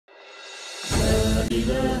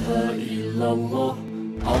ilaha illallah,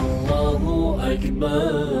 Allahu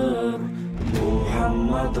akbar,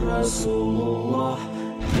 Muhammad Rasulullah,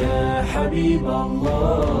 ya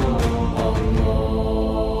Habiballah,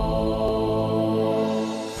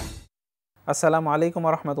 আসসালামু আলাইকুম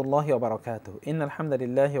ওয়া রাহমাতুল্লাহি ওয়া বারাকাতুহু। ইন্নাল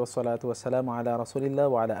হামদালিল্লাহি ওয়াস সালাতু ওয়াস সালামু আলা রাসূলিল্লাহ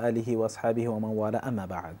ওয়া আলা আলিহি ওয়া আসহাবিহি ওয়া মান ওয়ালা, আম্মা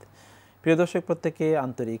বা'দ। প্রিয় দর্শক, প্রত্যেককে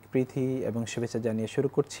আন্তরিক প্রীতি এবং শুভেচ্ছা জানিয়ে শুরু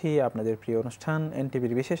করছি আপনাদের প্রিয় অনুষ্ঠান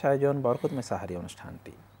এনটিভির বিশেষ আয়োজন বরকতময় সাহারি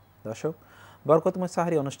অনুষ্ঠানটি। দর্শক, বরকতময়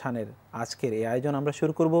সাহারি অনুষ্ঠানের আজকের এই আয়োজন আমরা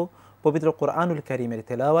শুরু করব পবিত্র কোরআনুল কারীমের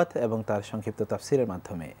তেলাওয়াত এবং তার সংক্ষিপ্ত তাফসীরের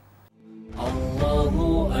মাধ্যমে। Allahu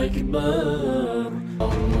akbar,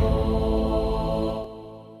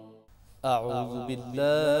 أعوذ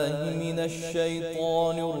بالله من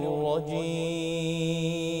الشيطان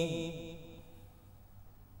الرجيم.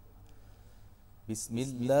 بسم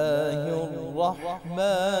الله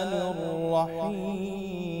الرحمن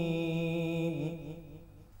الرحيم.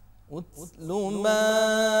 أتل ما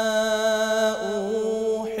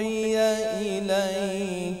أوحي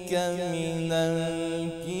إليك من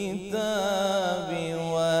الكتاب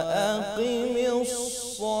وأقم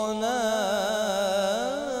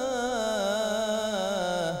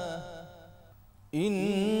الصلاة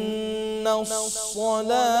إن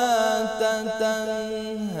الصلاة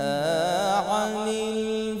تنهى عن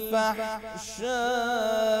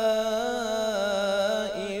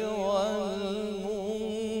الفحشاء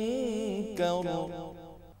والمنكر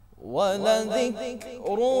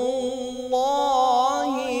ولذكر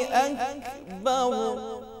الله أكبر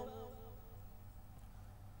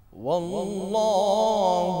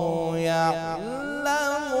والله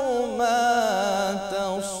يعلم ما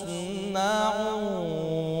تصنعون.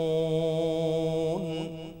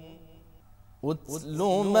 أتل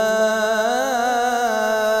ما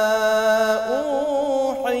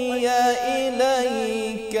أوحي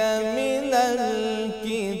إليك من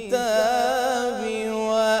الكتاب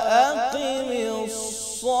وأقم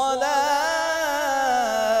الصلاة.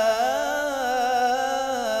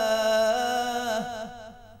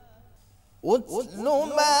 أتل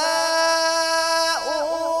ما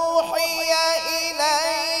أوحي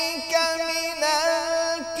إليك من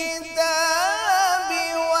الكتاب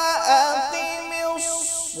وأقم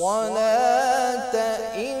الصلاة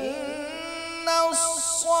إن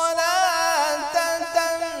الصلاة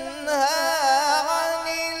تنهى عن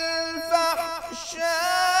الفحشاء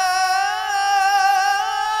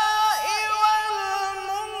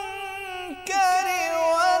والمنكر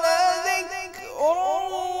ولذكر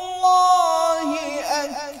الله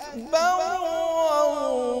أكبر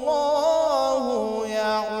والله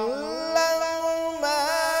يعلم ما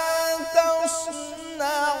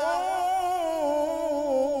تصنعون.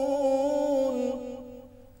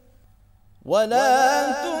 ولا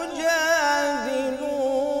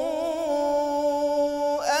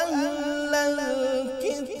تجادلوا أهل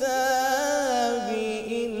الكتاب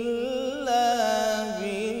إلا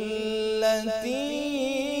بالتي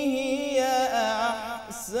هي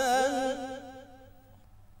أحسن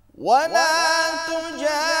ولا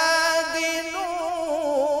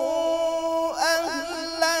تجادلوا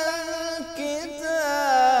أهل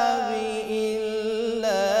الكتاب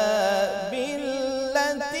إلا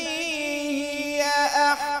بالتي هي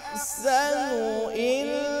أحسن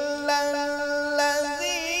إلا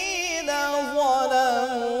الذين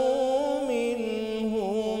ظلموا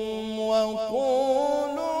منهم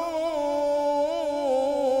وقولوا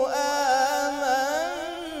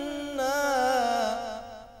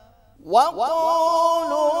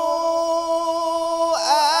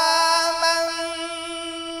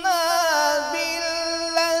آمنا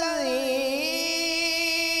بالذي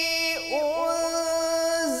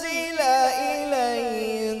أنزل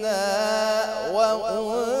إلينا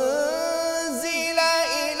وأنزل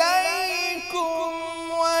إليكم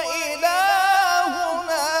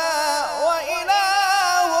وإلهنا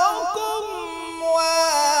وإلهكم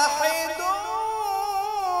واحد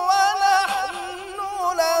ونحن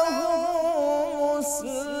له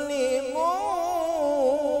مسلمون.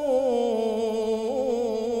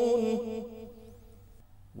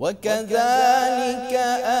 وكذلك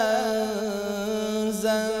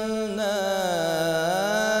أنزلنا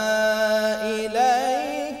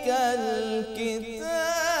إليك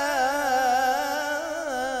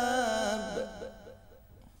الكتاب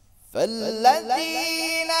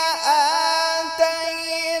فالذين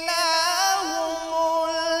آتيناهم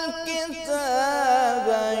الكتاب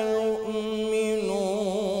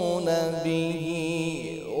يؤمنون به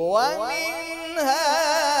ومن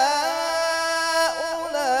هؤلاء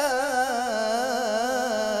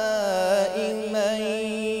من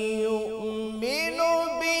يؤمن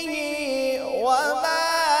به وما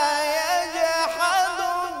يجحد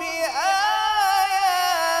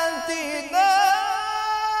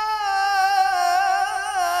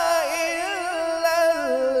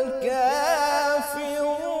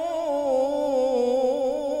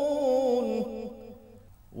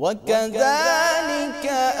وكذلك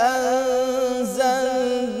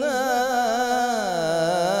أنزلنا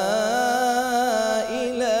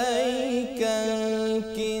إليك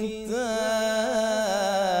الكتاب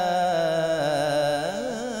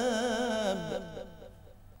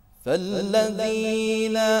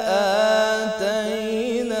فالذين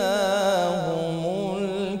آتيناهم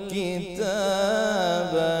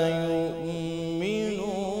الكتاب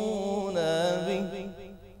يؤمنون به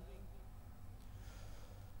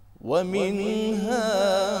ومن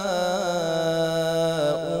هؤلاء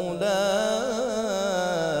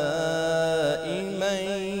من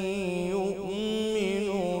يؤمن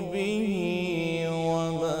به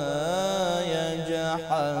وما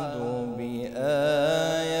يجحد بآياتنا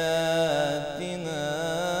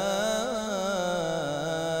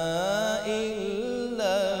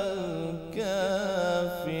إلا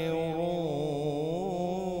الكافرون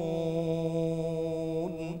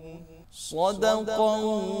صدق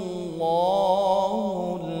الله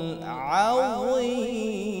العظيم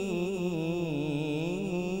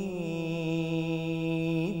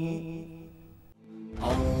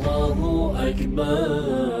الله أكبر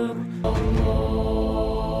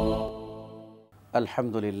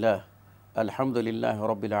الحمد لله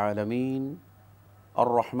رب العالمين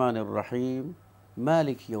الرحمن الرحيم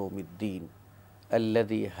مالك يوم الدين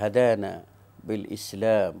الذي هدانا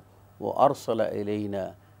بالإسلام وأرسل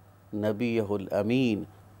إلينا نبيه الأمين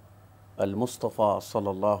المصطفى صلى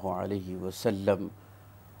الله عليه وسلم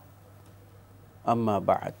أما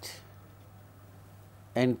بعد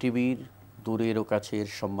NTVর দূরের ও কাছের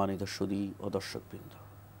সম্মানিত সুধী ও দর্শকবৃন্দ,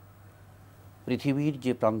 পৃথিবীর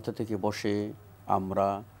যে প্রান্ত থেকে বসে আমরা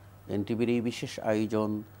NTVর এই বিশেষ আয়োজন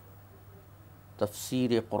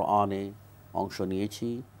তাফসীরে কোরআনে অংশ নিয়েছি,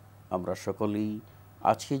 আমরা সকলেই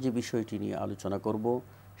আজকে যে বিষয়টি নিয়ে আলোচনা করব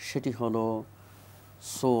সেটি হলো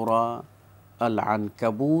সূরা আল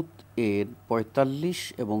আনকাবুত এর ৪৫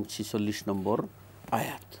 এবং ৪৬ নম্বর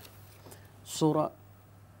আয়াত। সূরা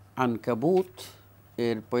আনকাবুত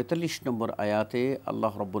এর ৪৫ নম্বর আয়াতে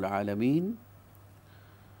আল্লাহ রাব্বুল আলামিন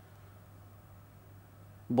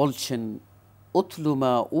বলছেন, উতলু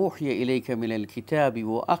মা উহিয়া ইলাইকা মিনাল কিতাবি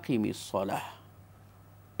ওয়া আকিমিস সালাহ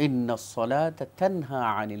ইন্নাস সালাতা তানহা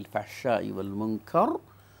আনিল ফাহশাই ওয়াল মুনকার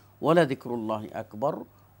ওয়া লাযিকরুল্লাহি আকবার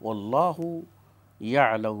ওয়াল্লাহু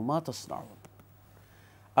ইয়ালামু মা তাসনাউন।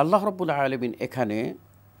 আল্লাহ রাব্বুল আলামিন এখানে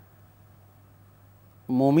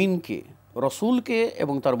মুমিনকে, রসুলকে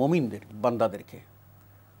এবং তার মুমিনদের বান্দাদেরকে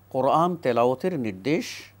কোরআন তেলাওয়াতের নির্দেশ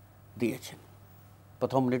দিয়েছেন।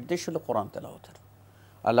 প্রথম নির্দেশ হলো কোরআন তেলাওয়াতের।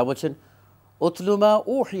 আল্লাহ বলছেন, উতলু মা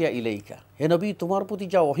উহিয়া ইলাইকা, হে নবী তোমার প্রতি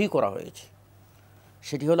যা ওহী করা হয়েছে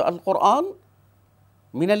সেটি হলো আল কোরআন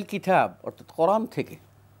মিনাল কিতাব, অর্থাৎ কোরআন থেকে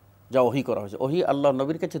যা ওহী করা হয়েছে। ওহী আল্লাহ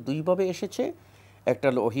নবীর কাছে দুইভাবে এসেছে, একটা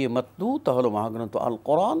হলো ওহী মাতলু, তা হলো মহাগ্রন্থ আল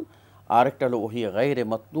কোরআন, আর একটা হলো ওহী গায়রে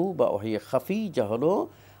মাতলু বা ওহী খাফি, যা হলো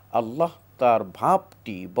আল্লাহ তার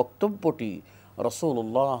ভাবটি, বক্তব্যটি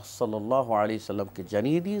রাসূলুল্লাহ সাল্লাল্লাহু আলাইহি সাল্লামকে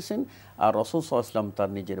জানিয়ে দিয়েছেন, আর রাসূল সাল্লাল্লাহু আলাইহি সাল্লাম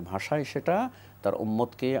তার নিজের ভাষায় সেটা তার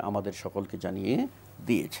উম্মতকে, আমাদের সকলকে জানিয়ে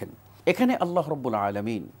দিয়েছেন। এখানে আল্লাহ রাব্বুল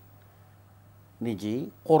আলামিন নিজে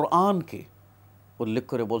কোরআনকে উল্লেখ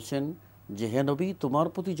করে বলছেন যে, হে নবী তোমার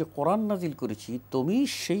প্রতি যে কোরআন নাজিল করেছি তুমি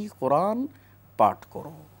সেই কোরআন পাঠ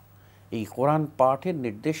করো। এই কোরআন পাঠের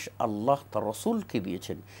নির্দেশ আল্লাহ তার রসুলকে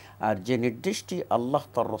দিয়েছেন, আর যে নির্দেশটি আল্লাহ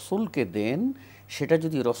তার রসুলকে দেন সেটা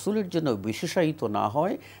যদি রসুলের জন্য বিশেষায়িত না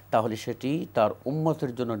হয় তাহলে সেটি তার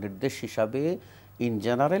উম্মতের জন্য নির্দেশ হিসাবে ইন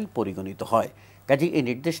জেনারেল পরিগণিত হয়। কাজে এই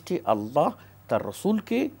নির্দেশটি আল্লাহ তার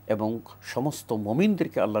রসুলকে এবং সমস্ত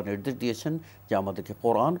মুমিনদেরকে আল্লাহ নির্দেশ দিয়েছেন যে আমাদেরকে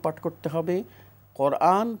কোরআন পাঠ করতে হবে।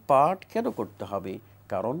 কোরআন পাঠ কেন করতে হবে?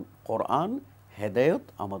 কারণ কোরআন হেদায়েত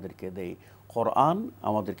আমাদেরকে দেয়, কোরআন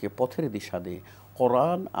আমাদেরকে পথের দিশা দেয়,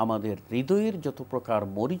 কোরআন আমাদের হৃদয়ের যত প্রকার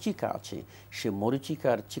মরীচিকা আছে সে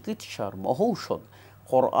মরীচিকার চিকিৎসার মহৌষধ।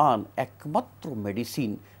 কোরআন একমাত্র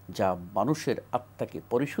মেডিসিন যা মানুষের আত্মাকে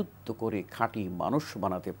পরিশুদ্ধ করে খাঁটি মানুষ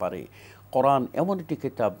বানাতে পারে। কোরআন এমন একটি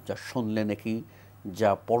কিতাব যা শুনলে নাকি,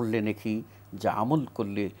 যা পড়লে নাকি, যা আমল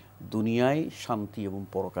করলে দুনিয়ায় শান্তি এবং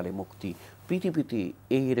পরকালে মুক্তি। পৃথিবীতে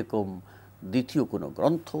এইরকম দ্বিতীয় কোনো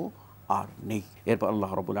গ্রন্থ আর নেই। এরপর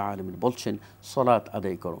আল্লাহ রাব্বুল আলামিন বলছেন, সালাত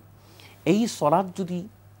আদায় করো। এই সালাত যদি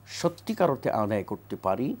সত্যিকার অর্থে আদায় করতে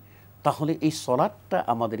পারি তাহলে এই সালাতটা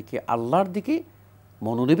আমাদেরকে আল্লাহর দিকে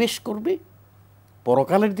মনোনিবেশ করবে,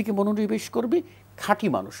 পরকালের দিকে মনোনিবেশ করবে, খাঁটি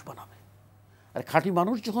মানুষ বানাবে। আর খাঁটি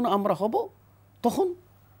মানুষ যখন আমরা হব তখন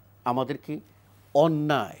আমাদেরকে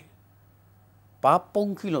অন্যায়, পাপ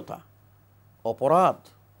পঙ্কিলতা, অপরাধ,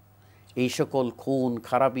 এই সকল খুন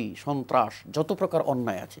খারাপি, সন্ত্রাস, যত প্রকার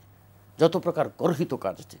অন্যায় আছে, যত প্রকার গর্হিত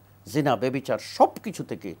কাজ আছে, জিনা, ব্যভিচার, সব কিছু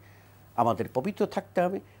থেকে আমাদের পবিত্র থাকতে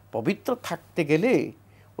হবে। পবিত্র থাকতে গেলে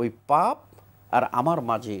ওই পাপ আর আমার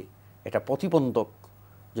মাঝে এটা প্রতিবন্ধক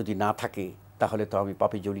যদি না থাকে তাহলে তো আমি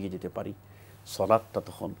পাপে জড়িয়ে যেতে পারি। সলাৎটা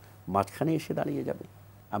তখন মাঝখানে এসে দাঁড়িয়ে যাবে।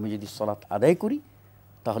 আমি যদি সলাৎ আদায় করি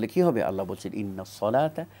তাহলে কি হবে? আল্লাহ বলছেন ইন্না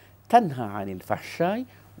সলাতা তানহা আনিল ফাহশাই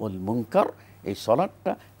ওয়াল মুনকার। এই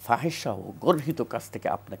সলাৎটা ফাহেশা ও গর্হিত কাজ থেকে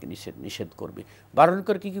আপনাকে নিষেধ করবে। বারণ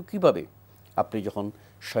করে কীভাবে? আপনি যখন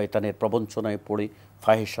শয়তানের প্রবঞ্চনায় পড়ে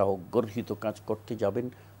ফাহেশা ও গর্হিত কাজ করতে যাবেন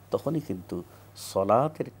তখনই কিন্তু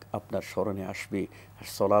সলাতের আপনার স্মরণে আসবে। আর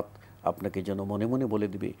সলাত আপনাকে যেন মনে মনে বলে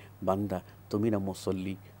দিবে, বান্দা তুমি না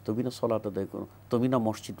মুসল্লি, তুমি না সলাত আদায় করো, তুমি না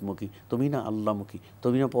মসজিদমুখী, তুমি না আল্লাহমুখী,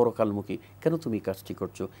 তুমি না পরকালমুখী, কেন তুমি এই কাজটি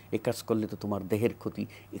করছো? এই কাজ করলে তো তোমার দেহের ক্ষতি,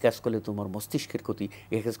 এই কাজ করলে তোমার মস্তিষ্কের ক্ষতি,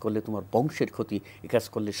 এই কাজ করলে তোমার বংশের ক্ষতি, এই কাজ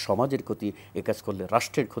করলে সমাজের ক্ষতি, এই কাজ করলে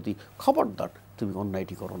রাষ্ট্রের ক্ষতি। খবরদার তুমি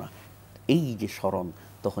অন্যায়টি করো না। এই যে স্মরণ,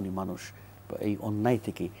 তখনই মানুষ এই অন্যায়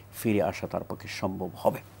থেকে ফিরে আসা তার পক্ষে সম্ভব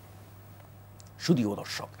হবে। শুধুও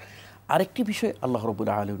দর্শক, আরেকটি বিষয় আল্লাহ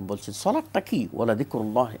রাব্বুল আলামিন বলছেন সলাৎটা কি? ওয়ালা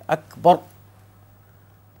যিকরুল্লাহ আকবার।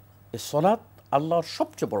 এই সলাৎ আল্লাহর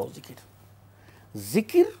সবচেয়ে বড় জিকির।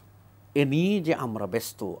 জিকির এ নিয়ে যে আমরা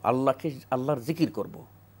ব্যস্ত, আল্লাহর জিকির করব।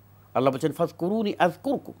 আল্লাহ বলছেন ফাজকুরুনি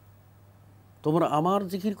আযকুরকুম, তোমরা আমার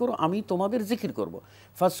জিকির করো আমি তোমাদের জিকির করব।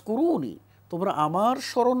 ফাজকুরুনি, তোমরা আমার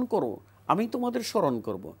স্মরণ করো আমি তোমাদের স্মরণ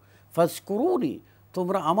করব। ফাজকুরুনি,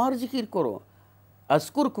 তোমরা আমার জিকির করো,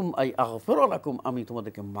 আযকুরকুম আই আগফির লাকুম, আমি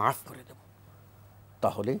তোমাদেরকে মাফ করে দেব।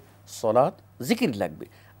 তাহলে সলাৎ জিকির লাগবে।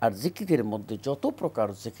 আর জিকিরের মধ্যে যত প্রকার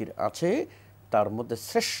জিকির আছে তার মধ্যে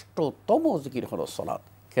শ্রেষ্ঠতম জিকির হলো সলাৎ।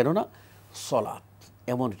 কেননা সলাৎ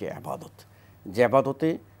এমন যে ইবাদত, যে ইবাদতে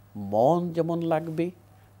মন যেমন লাগবে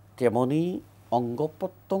তেমনি অঙ্গ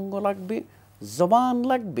প্রত্যঙ্গ লাগবে, জবান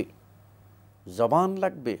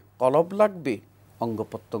লাগবে, কলব লাগবে, অঙ্গ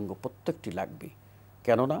প্রত্যঙ্গ প্রত্যেকটি লাগবে।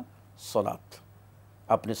 কেননা সলাৎ,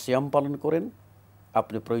 আপনি সিয়াম পালন করেন,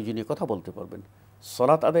 আপনি প্রয়োজনীয় কথা বলতে পারবেন,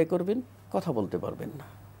 সলাৎ আদায় করবেন, কথা বলতে পারবেন না।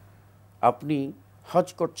 আপনি হজ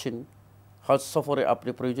করছেন, হজ সফরে আপনি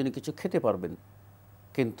প্রয়োজনীয় কিছু খেতে পারবেন,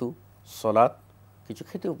 কিন্তু সলাৎ কিছু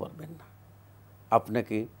খেতেও পারবেন না।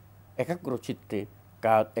 আপনাকে একাগ্র চিত্তে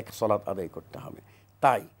এক সলাৎ আদায় করতে হবে।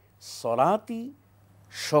 তাই সলাতই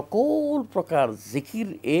সকল প্রকার জিকির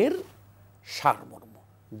এর সারমর্ম,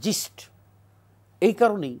 জিস্ট। এই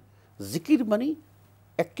কারণেই জিকির মানে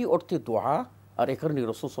একটি অর্থে দোয়া। আর এ কারণে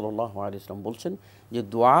রাসূল সাল্লাল্লাহু আলাইহি ওয়াসাল্লাম বলছেন যে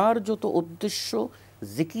দোয়ার যত উদ্দেশ্য,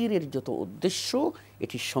 জিকিরের যত উদ্দেশ্য,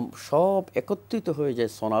 এটি সব একত্রিত হয়ে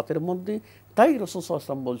যায় সলাতের মধ্যে। তাই রাসূল সাল্লাল্লাহু আলাইহি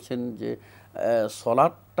ওয়াসাল্লাম বলছেন যে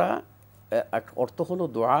সলাতটা এক অর্থ হলো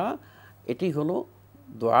দোয়া,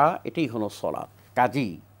 এটাই হলো সলাত।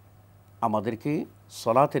 কাজেই আমাদেরকে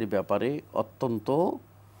সলাতের ব্যাপারে অত্যন্ত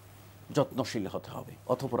যত্নশীল হতে হবে।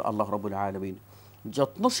 অতঃপর আল্লাহ রাব্বুল আলামিন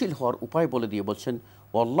যত্নশীল হওয়ার উপায় বলে দিয়ে বলছেন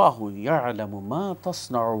ওয়াল্লাহু ইয়ালামু মা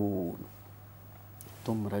তাসনাউন,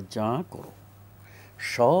 তোমরা যা করো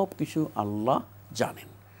সব কিছু আল্লাহ জানেন।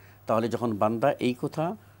 তাহলে যখন বান্দা এই কথা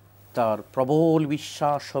তার প্রবল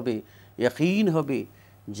বিশ্বাস হবে, ইয়াকিন হবে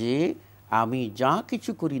যে আমি যা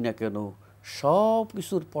কিছু করি না কেন সব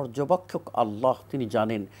কিছুর পর্যবেক্ষক আল্লাহ, তিনি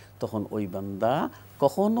জানেন, তখন ওই বান্দা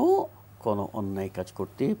কখনো কোনো অন্যায় কাজ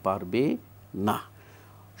করতে পারবে না।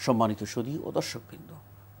 সম্মানিত সুধী ও দর্শকবৃন্দ,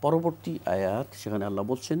 পরবর্তী আয়াত, সেখানে আল্লাহ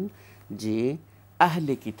বলছেন যে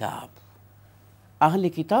আহলে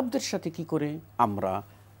কিতাবদের সাথে কি করে আমরা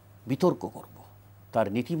বিতর্ক করব, তার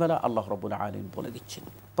নীতিমালা আল্লাহ রাব্বুল আলামিন বলে দিচ্ছেন।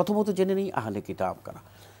 প্রথমত জেনে নেই আহলে কিতাব কারা।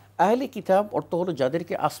 আহলে কিতাব অর্থ হলো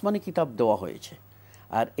যাদেরকে আসমানি কিতাব দেওয়া হয়েছে,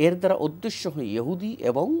 আর এর দ্বারা উদ্দেশ্য হয় ইহুদি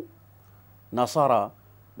এবং নাসারা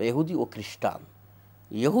বা ইহুদি ও খ্রিস্টান।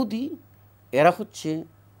 ইহুদি এরা হচ্ছে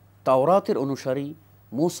তাওরাতের অনুসারী,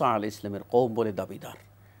 মূসা আলাইহিস সালামের কওম বলে দাবিদার।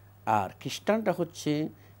 আর খ্রিস্টানরা হচ্ছে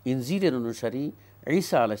ইনজিলের অনুসারী,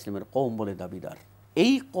 ঈসা আলাইহিস সালামের কওম বলে দাবিদার।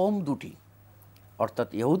 এই কওম দুটি অর্থাৎ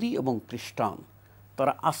ইহুদি এবং খ্রিস্টান,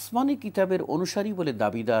 তারা আসমানি কিতাবের অনুসারী বলে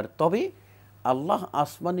দাবিদার। তবে আল্লাহ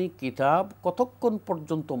আসমানি কিতাব কতক্ষণ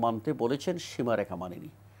পর্যন্ত মানতে বলেছেন সীমারেখা মানেনি।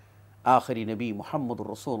 আখেরি নবী মুহাম্মদুর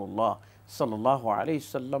রাসূলুল্লাহ সাল্লাল্লাহু আলাইহি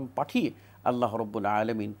সাল্লাম পাঠিয়ে আল্লাহ রাব্বুল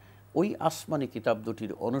আলামিন ওই আসমানি কিতাব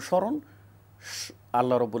দুটির অনুসরণ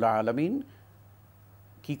আল্লাহ রাব্বুল আলামিন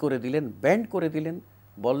কি করে দিলেন? ব্যান্ড করে দিলেন।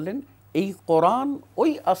 বললেন এই কোরআন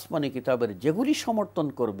ওই আসমানি কিতাবের যেগুলি সমর্থন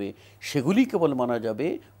করবে সেগুলি কেবল মানা যাবে।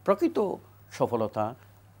 প্রকৃত সফলতা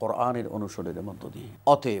কোরআনের অনুসরণের মধ্য দিয়ে।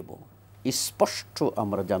 অতএব স্পষ্ট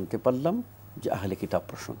আমরা জানতে পারলাম যে আহলে কিতাব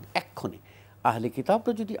প্রসঙ্গে। এক্ষণে আহলে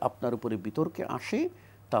কিতাবরা যদি আপনার উপরে বিতর্কে আসে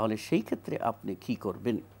তাহলে সেই ক্ষেত্রে আপনি কি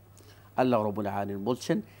করবেন? আল্লাহ রাব্বুল আলামিন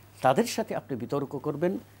বলছেন তাদের সাথে আপনি বিতর্ক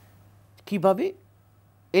করবেন কিভাবে?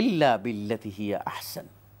 ইল্লা বিল্লাতি হিয়া আহসান,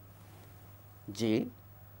 যে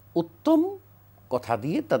উত্তম কথা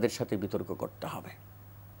দিয়ে তাদের সাথে বিতর্ক করতে হবে।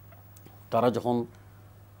 তারা যখন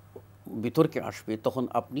বিতর্কে আসবে তখন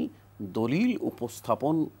আপনি দলিল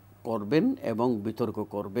উপস্থাপন করবেন এবং বিতর্ক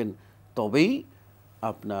করবেন, তবেই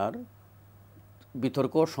আপনার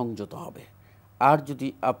বিতর্ক সংযত হবে। আর যদি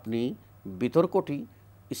আপনি বিতর্কটি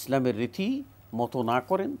ইসলামের রীতি মতো না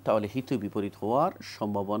করেন তাহলে হিত বিপরীত হওয়ার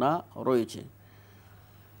সম্ভাবনা রয়েছে।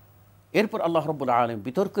 এরপর আল্লাহ রাব্বুল আলামিন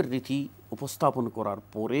বিতর্কের রীতি উপস্থাপন করার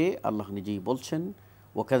পরে আল্লাহ নিজেই বলছেন,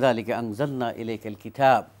 ওয়াকাযালিকা আনজালনা ইলাইকাল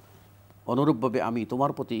কিতাব, অনুরূপভাবে আমি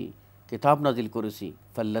তোমার প্রতি কিতাব নাজিল করেছি,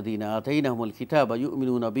 ফাল্লাযীনা আতাইনাহুমুল কিতাবা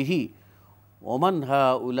ইউমিনুনা বিহি ওমান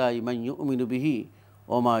হাউলাই মান ইউমিনু বিহি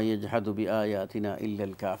ওমা ইয়াজহাদু বিআয়াতিনা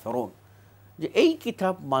ইল্লাল কাফিরুন। যে এই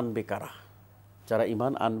কিতাব মানবে কারা? যারা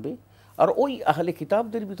ঈমান আনবে। আর ওই আহলে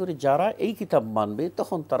কিতাবদের ভিতরে যারা এই কিতাব মানবে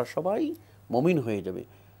তখন তারা সবাই মুমিন হয়ে যাবে।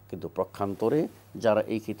 কিন্তু পক্ষান্তরে যারা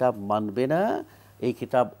এই কিতাব মানবে না, এই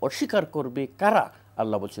কিতাব অস্বীকার করবে কারা?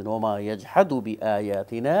 আল্লাহ বলছেন, ওমা ইয়াজহাদু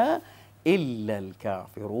বিআয়াতিনা ইল্লাল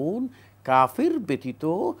কাফিরুন, কাফির ব্যতীত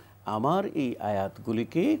আমার এই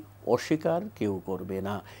আয়াতগুলিকে অস্বীকার কেউ করবে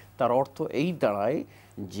না। তার অর্থ এই দাঁড়ায়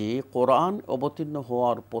যে কোরআন অবতীর্ণ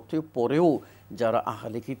হওয়ার পরেও যারা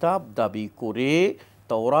আহলে কিতাব দাবি করে,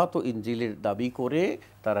 তাওরাত ও ইনজিলের দাবি করে,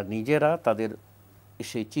 তারা নিজেরা তাদের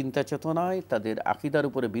সেই চিন্তা চেতনায় তাদের আকীদার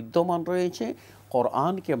উপরে বিদ্যমান রয়েছে,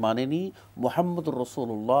 কোরআনকে মানেনি, মুহাম্মদুর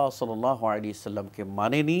রাসূলুল্লাহ সাল্লাল্লাহু আলাইহি সাল্লামকে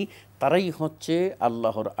মানেনি, তারাই হচ্ছে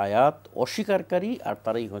আল্লাহর আয়াত অস্বীকারী আর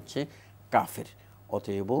তারাই হচ্ছে কাফের।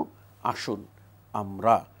 অতএব আসুন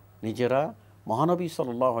আমরা নিজেরা মহানবী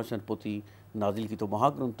সাল্লাল্লাহু আলাইহি ওয়াসাল্লামের প্রতি নাজিলকৃত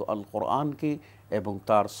মহাগ্রন্থ আল কোরআনকে এবং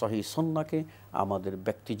তার সহিহ সুন্নাহকে আমাদের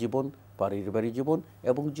ব্যক্তিজীবন, পারিবারিক জীবন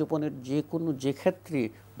এবং জীবনের যে ক্ষেত্রে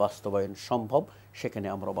বাস্তবায়ন সম্ভব সেখানে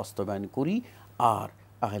আমরা বাস্তবায়ন করি। আর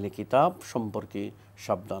আহলে কিতাব সম্পর্কে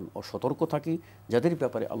সাবধান ও সতর্ক থাকি, যাদের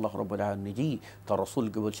ব্যাপারে আল্লাহ রাব্বুল আলামিন নিজেই তার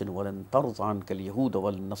রাসূলকে বলছেন, ওয়ালান তারযা আনকাল ইয়াহুদ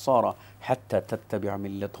ওয়াল নাসারা হাত্তা তাত্তাবি'a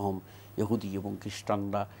মিল্লাতাহুম, ইহুদি এবং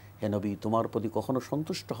খ্রিস্টানরা হে নবী তোমার প্রতি কখনো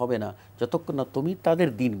সন্তুষ্ট হবে না যতক্ষণ না তুমি তাদের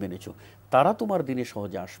দিন মেনেছো। তারা তোমার দিনে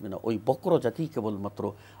সহজে আসবে না। ওই বক্র জাতি কেবলমাত্র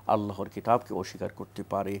আল্লাহর কিতাবকে অস্বীকার করতে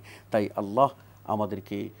পারে। তাই আল্লাহ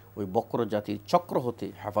আমাদেরকে ওই বক্র জাতির চক্র হতে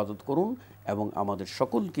হেফাজত করুন এবং আমাদের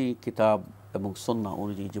সকলকে কিতাব এবং সুন্নাহ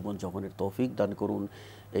অনুযায়ী জীবনযাপনের তৌফিক দান করুন।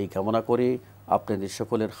 এই কামনা করে, আপনাদের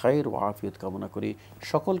সকলের খায়র ও আফিয়ত কামনা করে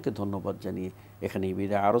সকলকে ধন্যবাদ জানিয়ে এখানেই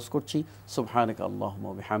বিদায় আরজ করছি। সুবহানাকা আল্লাহুম্মা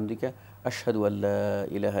ওয়া বিহামদিকা আশহাদু আল্লা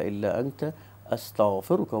ইলাহা ইল্লা আনতা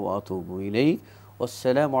আস্তাগফিরুকা ওয়া আতুবু ইলাইক।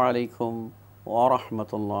 আসসালামু আলাইকুম ওয়া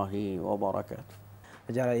রাহমাতুল্লাহি ওয়া বারাকাতুহু।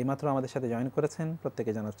 যারা এইমাত্র আমাদের সাথে জয়েন করেছেন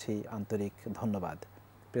প্রত্যেকে জানাচ্ছি আন্তরিক ধন্যবাদ।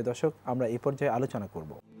 প্রিয় দর্শক, আমরা এই পর্যায়ে আলোচনা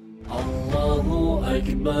করব আল্লাহু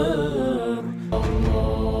আকবার।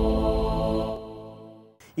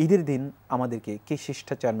 ঈদের দিন আমাদেরকে কী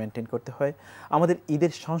শিষ্টাচার মেনটেন করতে হয়, আমাদের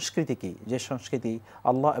ঈদের সংস্কৃতি কী, যে সংস্কৃতি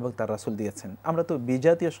আল্লাহ এবং তার রাসূল দিয়েছেন। আমরা তো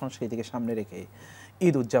বিজাতীয় সংস্কৃতিকে সামনে রেখে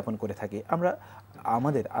ঈদ উদযাপন করে থাকি। আমরা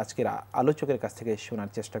আমাদের আজকের আলোচকের কাছ থেকে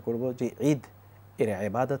শোনার চেষ্টা করব যে ঈদ এর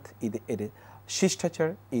ইবাদত, ঈদ এর শিষ্টাচার,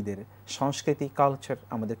 ঈদের সংস্কৃতি, কালচার,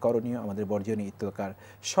 আমাদের করণীয়, আমাদের বর্জনীয় ইত্যাকার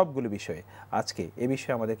সবগুলো বিষয়ে আজকে এ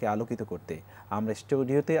বিষয়ে আমাদেরকে আলোকিত করতে আমরা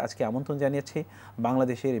স্টুডিওতে আজকে আমন্ত্রণ জানিয়েছি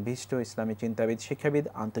বাংলাদেশের বিশিষ্ট ইসলামী চিন্তাবিদ, শিক্ষাবিদ,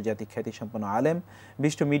 আন্তর্জাতিক খ্যাতিসম্পন্ন আলেম,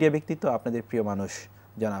 বিশিষ্ট মিডিয়া ব্যক্তিত্ব, আপনাদের প্রিয় মানুষ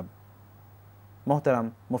জনাব মোহতারাম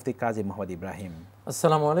মুফতি কাজী মোহাম্মদ ইব্রাহিম।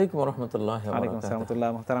 আসসালামু আলাইকুম ওয়া রাহমাতুল্লাহি ওয়া ওয়ালাইকুম আসসালাম ওয়া রাহমাতুল্লাহ।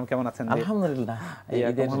 মোহতারাম কেমন আছেন? আলহামদুলিল্লাহ,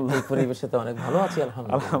 এই পরিবেশে তো অনেক ভালো আছি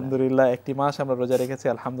আলহামদুলিল্লাহ। একটি মাস আমরা রোজা রেখেছি,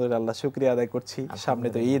 আলহামদুলিল্লাহ, আল্লাহ শুকরিয়া আদায় করছি। সামনে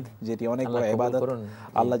তো ঈদ, যেটি অনেক বড় ইবাদত।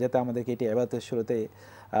 আল্লাহ যাতে আমাদেরকে এটি ইবাদতের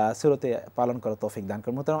শুরুতে পালন করার তৌফিক দান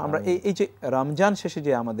করেন। মোহতারাম, আমরা এই যে রমজান শেষে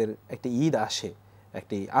যে আমাদের একটি ঈদ আসে,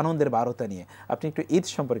 একটি আনন্দের বারতা নিয়ে, আপনি একটু ঈদ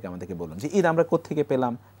সম্পর্কে আমাদেরকে বলুন যে ঈদ আমরা কোত্থেকে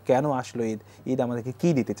পেলাম, কেন আসলো ঈদ, ঈদ আমাদেরকে কি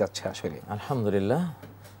দিতে চাচ্ছে আসলে? আলহামদুলিল্লাহ,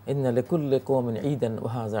 ইন্না লিকুল্লি কওমিন ঈদান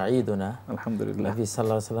ওয়া হাযা ঈদুনা। আলহামদুলিল্লাহ, নবী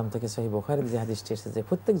সাল্লাল্লাহু আলাইহি সাল্লাম থেকে সহিহ বুখারীর যে হাদিসটি এসেছে যে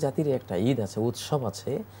প্রত্যেক জাতির একটা ঈদ আছে, উৎসব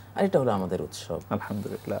আছে, আর এটা হলো আমাদের উৎসব।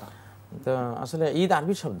 আলহামদুলিল্লাহ। তো আসলে ঈদ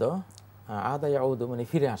আরবি শব্দ, আদা ইয়াউদু মানে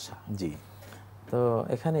ফিরে আসা। জি। তো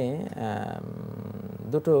এখানে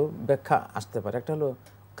দুটো ব্যাখ্যা আসতে পারে। একটা হলো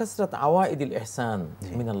কাসরাত আওয়াইদিল ইহসান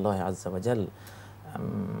মিনাল্লাহি আযজা ওয়া জাল,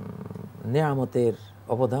 নেয়ামতের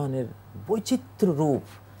অবদানের বৈচিত্র্য রূপ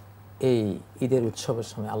এই ঈদের উৎসবের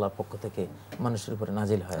সময় আল্লাহর পক্ষ থেকে মানুষের উপরে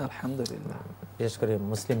নাজিল হয়। আলহামদুলিল্লাহ, বিশেষ করে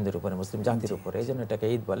মুসলিমদের উপরে, মুসলিম জাতির উপরে, এই জন্য এটাকে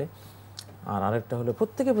ঈদ বলে। আর আরেকটা হলো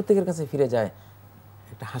প্রত্যেকের কাছে ফিরে যায়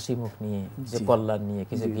একটা হাসি মুখ নিয়ে, যে কল্যাণ নিয়ে,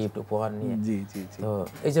 কিছু গিফট উপহার নিয়ে। তো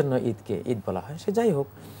এই জন্য ঈদকে ঈদ বলা হয়। সে যাই হোক,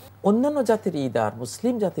 অন্যান্য জাতির ঈদ আর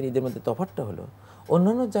মুসলিম জাতির ঈদের মধ্যে তফাৎটা হলো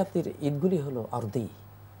অন্যান্য জাতির ঈদগুলি হলো আরদি,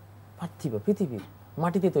 পার্থিব, পৃথিবীর,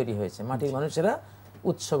 মাটিতে তৈরি হয়েছে, মাটির মানুষেরা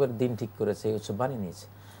উৎসবের দিন ঠিক করেছে, এই উৎসব বানিয়ে নিয়েছে।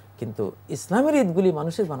 কিন্তু ইসলামের ঈদগুলি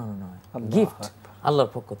মানুষের বানানো নয়, গিফট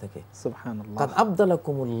আল্লাহর পক্ষ থেকে। সুবহানাল্লাহ। কাদ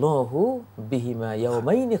আবদালাকুমুল্লাহু বিহিমা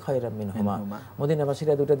ইয়াওমাইনি খায়রাম মিনহুমা।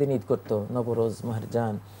 মদিনাবাসীরা দুটো দিন ঈদ করতো, নবরোজ,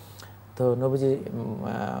 মাহরজান। তো নবীজি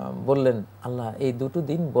বললেন, আল্লাহ এই দুটো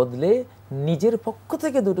দিন বদলে নিজের পক্ষ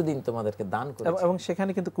থেকে দুটো দিন তোমাদেরকে দান করেছে। এবং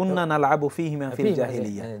সেখানে কিন্তু কুননা নালআবু ফীহিমা ফিল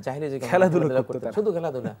জাহিলিয়া, জাহিলিয়া খেলাধুলা করতে, শুধু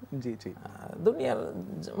খেলাধুলা। জি জি, দুনিয়ার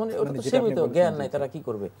মানে ওটা তো সীমিত জ্ঞান নাই, তারা কি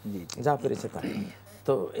করবে, যা পেরেছে তা।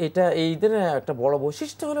 তো এটা এইদের একটা বড়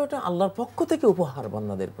বৈশিষ্ট্য হলো ওটা আল্লাহর পক্ষ থেকে উপহার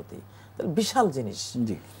বান্দাদের প্রতি, বিশাল জিনিস।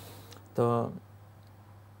 জি। তো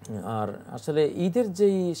আর আসলে ঈদের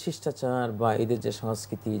যেই শিষ্টাচার বা ঈদের যে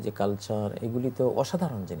সংস্কৃতি, যে কালচার, এগুলি তো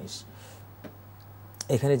অসাধারণ জিনিস।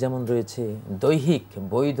 এখানে যেমন রয়েছে দৈহিক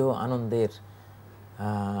বৈধ আনন্দের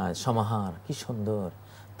সমাহার, কি সুন্দর,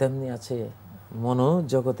 তেমনি আছে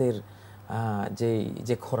মনোজগতের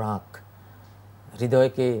যে খোরাক,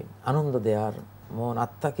 হৃদয়কে আনন্দ দেওয়ার, মন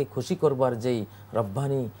আত্মাকে খুশি করবার যেই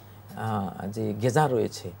রব্বানি যে গেজা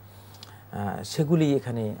রয়েছে, সেগুলি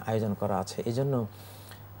এখানে আয়োজন করা আছে। এই জন্য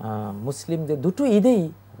মুসলিমদের দুটো ঈদেই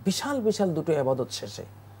বিশাল বিশাল দুটো ইবাদত শেষে,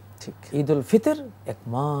 ঠিক ঈদ উল ফিতর এক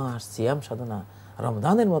মাস সিয়াম সাধনা,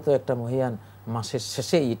 রমজানের মতো একটা মহিয়ান মাসের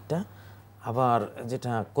শেষে ঈদটা, আবার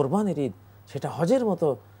যেটা কোরবানির ঈদ সেটা হজের মতো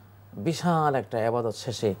বিশাল একটা ইবাদত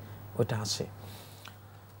শেষে ওইটা আসে।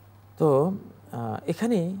 তো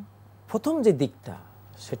এখানে প্রথম যে দিকটা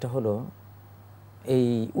সেটা হলো এই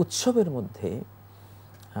উৎসবের মধ্যে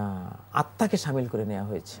আত্মাকে সামিল করে নেওয়া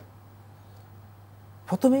হয়েছে।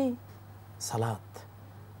 প্রথমেই সালাত,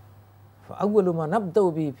 আউয়ালু মা নাবদাউ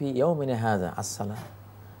বিহি ফি ইয়াউমিনা হাযা আস-সালাত।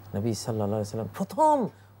 নবী সাল্লাল্লাহু আলাইহি ওয়াসাল্লাম প্রথম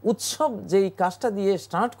উৎসব যেই কাজটা দিয়ে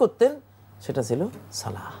স্টার্ট করতেন সেটা ছিল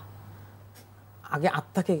সালাহ। আগে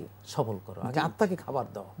আত্মাকে সবল করো, আগে আত্মাকে খাবার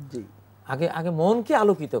দাও, আগে আগে মনকে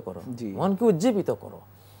আলোকিত করো, মনকে উজ্জীবিত করো,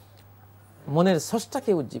 মনের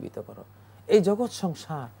স্রষ্টাকে উজ্জীবিত করো। এই জগৎ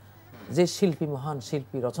সংসার যে শিল্পী, মহান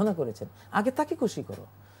শিল্পী রচনা করেছেন, আগে তাকে খুশি করো।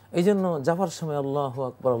 এই জন্য যাওয়ার সময় আল্লাহু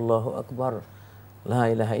আকবার, আল্লাহু আকবার, লা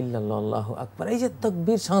ইলাহা ইল্লাল্লাহ, আল্লাহু আকবার, এই যে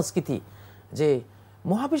তাকবীর সংস্কৃতি, যে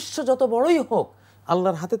মহাবিশ্ব যত বড়ই হোক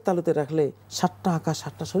আল্লাহর হাতের তালুতে রাখলে 7টা আকাশ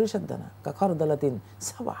 7টা সরিষার দানা, কাকার দালাতিন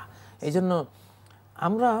সাবা। এই জন্য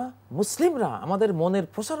আমরা মুসলিমরা আমাদের মনের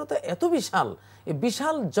প্রসারতা এত বিশাল, এই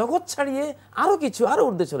বিশাল জগৎ ছাড়িয়ে আরও কিছু আরও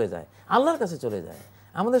ঊর্ধ্বে চলে যায়, আল্লাহর কাছে চলে যায়।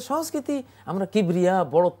 আমাদের সংস্কৃতি, আমরা কিবরিয়া,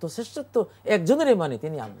 বড়ত্ব, শ্রেষ্ঠত্ব একজনেরই মানি,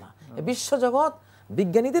 তিনি আল্লাহ। এই বিশ্বজগৎ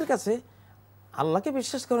বিজ্ঞানীদের কাছে আল্লাহকে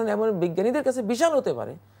বিশ্বাস করেন এমন বিজ্ঞানীদের কাছে বিশাল হতে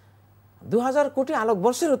পারে, 2000 কোটি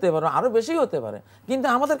আলোকবর্ষের হতে পারে, আরো বেশি হতে পারে, কিন্তু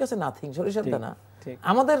আমাদের কাছে নাথিং, সরিষার দানা।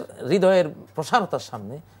 আমাদের হৃদয়ের প্রসারতার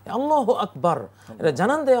সামনে আল্লাহু আকবার এটা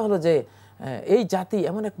জানান দেওয়া হলো যে এই জাতি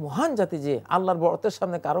এমন এক মহান জাতি যে আল্লাহর বড়ত্বের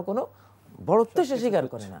সামনে কারো কোনো বড়ত্ব সে স্বীকার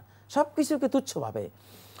করে না, সব কিছুকে তুচ্ছ ভাবে।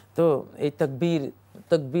 তো এই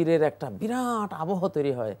তাকবীরের একটা বিরাট আবহ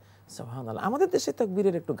তৈরি হয়। সুবহানাল্লাহ। আমাদের দেশে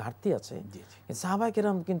তাকবীরের একটু ঘাটতি আছে। সাহাবায়ে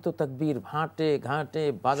কেরাম কিন্তু তাকবীর হাটে ঘাটে,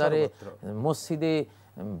 বাজারে, মসজিদে,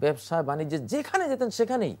 ব্যবসা বাণিজ্যে যেখানে যেতেন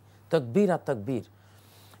সেখানেই তাকবীর আর তাকবীর।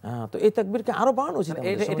 তো এই তাকবীরকে আরো বাড়ানো উচিত।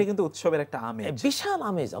 এটা কিন্তু উৎসবের একটা আমেজ, বিশাল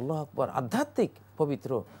আমেজ, আল্লাহু আকবার, আধ্যাত্মিক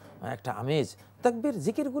পবিত্র একটা আমেজ। তাকবীর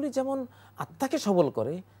জিকিরগুলি যেমন আত্মাকে সবল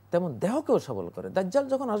করে তেমন দেহকেও সবল করে। দাজ্জাল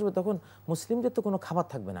যখন আসবে তখন মুসলিমদের তো কোনো খাবার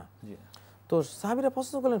থাকবে না। তো সাহাবীরা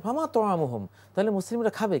প্রশ্ন করলেন, ফামা তোয়ামুহুম, তাহলে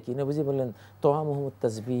মুসলিমরা খাবে কি? নবীজি বললেন, তোয়ামুহুমুত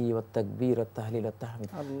তাসবিহ ওয়াত তাকবীর ওয়াত তাহলিল ওয়াত তাহমিদ।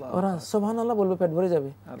 ওরা সুবহানাল্লাহ বলবে, পেট ভরে যাবে।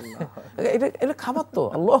 এটা খাবার তো,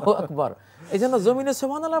 আল্লাহু আকবার। এই জন্য জমিনে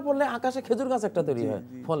সুবহানাল্লাহ বললে আকাশে খেজুর গাছ একটা তৈরি হয়,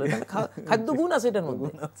 ফলে খাদ্য গুণ আছে এটার মধ্যে।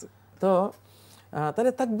 তো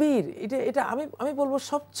তাহলে তাকবীর এটা আমি বলবো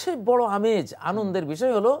সবচেয়ে বড় আমেজ, আনন্দের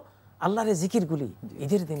বিষয় হলো আল্লাহর জিকিরগুলি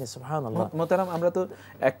ঈদের দিনে। সুবহানাল্লাহ। মোহতারাম, আমরা তো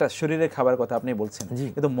একটা শরীরের খাবার কথা আপনি বলছেন,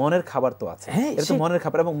 কিন্তু মনের খাবার তো আছে। এটা তো মনের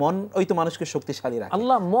খাবার, এবং মন ওই তো মানুষকে শক্তিশালী রাখে।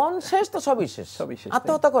 আল্লাহ মন শেষ তো সবই শেষ।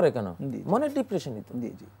 আত্মহত্যা করে কেন? মনের ডিপ্রেশনই তো।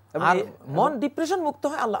 আর মন ডিপ্রেশন মুক্ত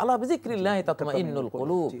হয় আল্লাহ বিযিকরিল্লাহি তাতমাইন্নুল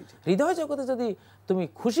কুলুব। হৃদয় জগতে যদি তুমি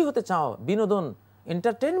খুশি হতে চাও, বিনোদন,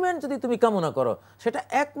 এন্টারটেইনমেন্ট যদি তুমি কামনা করো, সেটা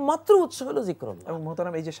একমাত্র উৎস হলো জিকরুল্লাহ। এবং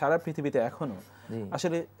মোহতারাম, এই যে সারা পৃথিবীতে এখনো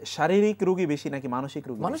আসলে শারীরিক রোগী বেশি নাকি মানসিক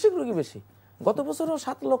রোগী? মানসিক রোগী বেশি। গত বছরও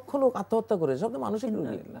 7 লক্ষ লোক আত্মহত্যা করে, সব মানসিক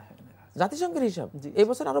রোগী, জাতিসংঘের হিসাব। এই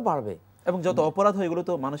বছর আরো বাড়বে। এবং যত অপরাধ হয় এগুলো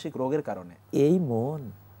তো মানসিক রোগের কারণে। এই মন,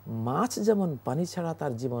 মাছ যেমন পানি ছাড়া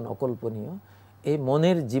তার জীবন অকল্পনীয়, এই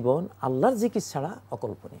মনের জীবন আল্লাহর জিকির ছাড়া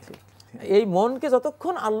অকল্পনীয়। এই মনকে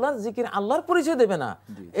যতক্ষণ আল্লাহর জিকির, আল্লাহর পরিচয় দেবে না,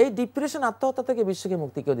 এই ডিপ্রেশন, আত্মহত্যা থেকে বিশ্বকে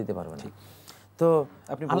মুক্তি কেউ দিতে পারবে না। তো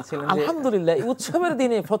আপনি বলছিলেন আলহামদুলিল্লাহ, উৎসবের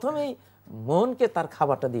দিনে প্রথমেই মনকে তার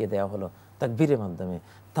খাবারটা দিয়ে দেওয়া হলো তাকবীরের মাধ্যমে।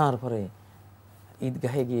 তারপরে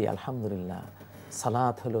ঈদগাহে গিয়ে আলহামদুলিল্লাহ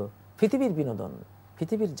সালাত হলো পৃথিবীর বিনোদন,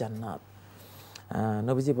 পৃথিবীর জান্নাত।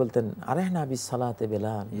 নবীজি বলতেন, আরে না বিস সালাতে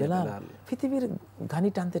বেলাল, বেলাল পৃথিবীর ঘানি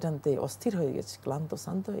টানতে টানতে অস্থির হয়ে গেছে, ক্লান্ত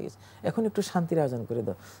শান্ত হয়ে গেছে, এখন একটু শান্তির আয়োজন করে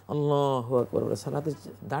দাও। আল্লাহু আকবার, সালাতে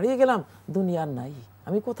দাঁড়িয়ে গেলাম, দুনিয়ার নাই,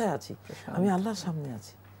 আমি কোথায় আছি? আমি আল্লাহর সামনে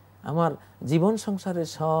আছি। আমার জীবন সংসারের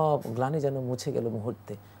সব গ্লানি যেন মুছে গেল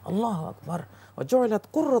মুহূর্তে। আল্লাহু আকবার, ওয়াজআলাত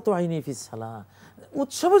কুররাতু আইনি ফিস সালাহ।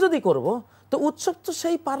 উৎসব যদি করব, তো উৎসব তো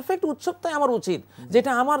সেই পারফেক্ট উৎসবটাই আমার উচিত,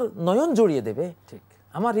 যেটা আমার নয়ন জড়িয়ে দেবে, ঠিক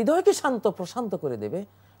আমার হৃদয়কে শান্ত প্রশান্ত করে দেবে।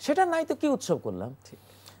 সেটা নাই তো কি উৎসব করলাম?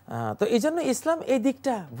 তো এই জন্য ইসলাম এই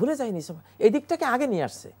দিকটা ভুলে যায়নি, এই দিকটাকে আগে নিয়ে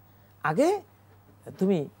আসছে। আগে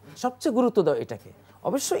তুমি সবচেয়ে গুরুত্ব দাও এটাকে।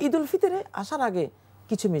 অবশ্য ঈদ উল ফিতরে আসার আগে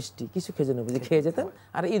কিছু মিষ্টি, কিছু খেজুর নবীজি খেয়ে যেতেন,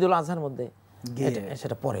 আর ঈদ উল আজহার মধ্যে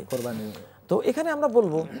সেটা পরে। তো এখানে আমরা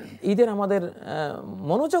বলবো, ঈদের আমাদের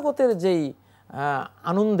মনোজগতের যেই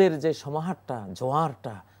আনন্দের যে সমাহারটা,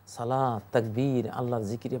 জোয়ারটা, সালাত, তাকবীর, আল্লাহর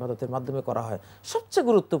জিকির, ইবাদতের মাধ্যমে করা হয়, সবচেয়ে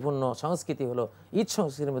গুরুত্বপূর্ণ সংস্কৃতি হলো ঈদ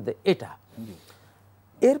সংস্কৃতির মধ্যে এটা।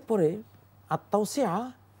 এরপরে আত-তাওসিয়া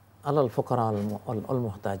আলাল ফুকারা আল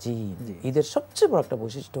মুহতাজিন, ঈদের সবচেয়ে বড় একটা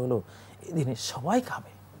বৈশিষ্ট্য হলো এই দিনে সবাই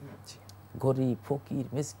খাবে, গরিব, ফকির,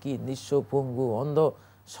 মিসকিন, নিঃস্ব, পঙ্গু, অন্ধ,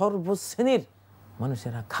 সর্বশ্রেণীর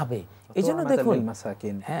মানুষেরা খাবে। এই জন্য দেখুন,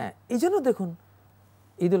 হ্যাঁ, এই জন্য দেখুন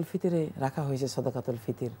ঈদ উল ফিতরে রাখা হয়েছে সাদাকাতুল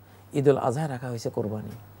ফিতর, ঈদ উল আজহা রাখা হয়েছে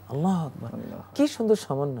কোরবানি। আল্লাহু আকবার, কি সুন্দর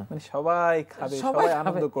সমন্বয়, মানে সবাই খাবে, সবাই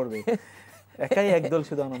আনন্দ করবে, একাই একদল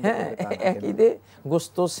শুধু আনন্দ করবে। এক ঈদে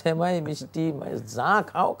গোশত, সেমাই, মিষ্টি যা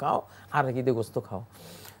খাও খাও, আর এক ঈদে গোশত খাও।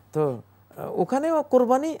 তো ওখানেও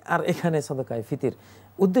কোরবানি আর এখানে সাদাকায়ে ফিতর।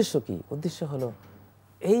 উদ্দেশ্য কি? উদ্দেশ্য হলো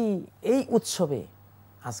এই এই উৎসবে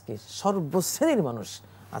আজকে সর্বশ্রেণীর মানুষ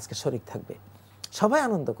আজকে শরীক থাকবে, সবাই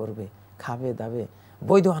আনন্দ করবে, খাবে দাবে,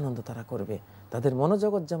 বৈধ আনন্দ তারা করবে। তাদের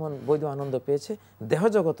মনোজগৎ যেমন বৈধ আনন্দ পেয়েছে,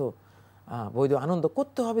 দেহজগতও বৈধ আনন্দ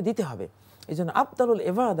করতে হবে, দিতে হবে। এই জন্য আফদালুল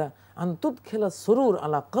ইবাদা আন তুদখিলা সুরুর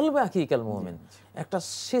আলা কলবি আখিকাল মুমিন, একটা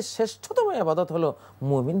শ্রেষ্ঠতম ইবাদত হলো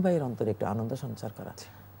মুমিন ভাইয়ের অন্তরে একটু আনন্দ সঞ্চার করা।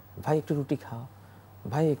 ভাই একটু রুটি খাও,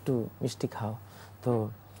 ভাই একটু মিষ্টি খাও। তো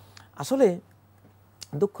আসলে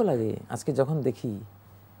দুঃখ লাগে আজকে যখন দেখি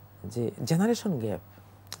যে জেনারেশন গ্যাপ,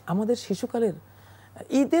 আমাদের শিশুকালের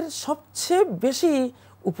ঈদের সবচেয়ে বেশি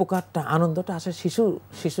উপকারটা, আনন্দটা আসে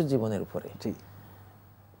শিশু জীবনের উপরে,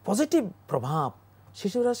 পজিটিভ প্রভাব।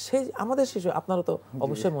 শিশুরা সেই আমাদের শিশু, আপনারও তো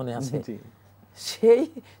অবশ্যই মনে আছে,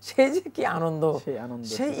 সেই যে কি আনন্দ,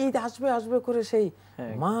 সেই ঈদ আসবে আসবে করে সেই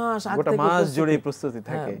মাস জুড়ে প্রস্তুতি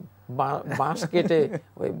থাকে, বাঁশ কেটে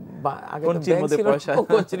ওই আগে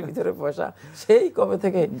কঞ্চির ভিতরে পয়সা, সেই কবে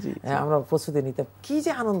থেকে আমরা প্রস্তুতি নিতাম, কি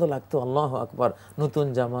যে আনন্দ লাগতো। আল্লাহু আকবার, নতুন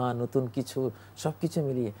জামা, নতুন কিছু, সবকিছু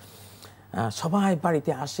মিলিয়ে সবাই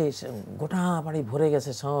বাড়িতে আসে, গোটা বাড়ি ভরে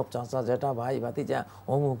গেছে, সব চাচা জেঠা ভাই ভাতিজা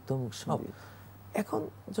অমুক তমুক সব। এখন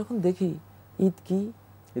যখন দেখি ঈদ কি,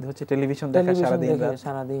 ঈদ হচ্ছে টেলিভিশন দেখা,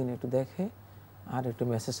 সারাদিন একটু দেখে আর একটু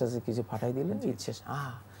মেসেজ আছে কিছু পাঠাই দিলেন, ঈদ শেষ।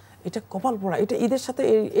 এটা কপাল পোড়া, এটা ঈদের সাথে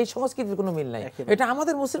এই সংস্কৃতির কোনো মিল নাই। এটা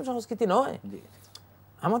আমাদের মুসলিম সংস্কৃতি নয়,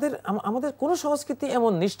 আমাদের কোনো সংস্কৃতি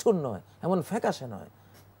এমন নিষ্ঠুর নয়, এমন ফ্যাকাশে নয়।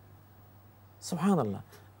 সুবহানাল্লাহ,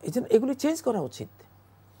 এই জন্য এগুলি চেঞ্জ করা উচিত।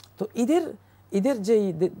 তো ঈদের যেই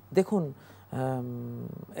দেখুন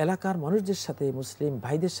এলাকার মানুষদের সাথে, মুসলিম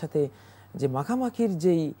ভাইদের সাথে যে মাখামাখির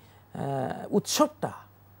যেই উৎসবটা,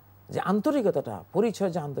 যে আন্তরিকতাটা,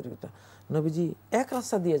 পরিচয়, যে আন্তরিকতা, নবীজি এক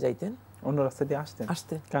রাস্তা দিয়ে যাইতেন, অন্য রাস্তা দিয়ে আসতেন।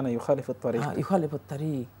 কানা ইউখালিফুত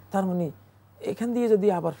তারিক, তার মানে এখান দিয়ে যদি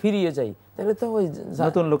আবার ফিরিয়ে যাই তাহলে তো ওই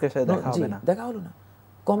নতুন লোকের সাথে দেখা হলো না,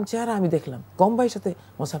 কম চেহারা আমি দেখলাম, কম ভাইয়ের সাথে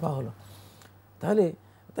মোসাফা হলো। তাহলে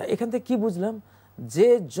এখান থেকে কি বুঝলাম, যে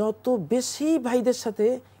যত বেশি ভাইদের সাথে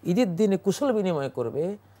ঈদের দিনে কুশল বিনিময় করবে,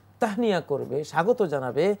 তাহনিয়া করবে, স্বাগত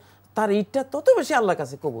জানাবে, তার ঈদটা তত বেশি আল্লাহর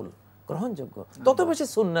কাছে কবুল, গ্রহণযোগ্য, তত বেশি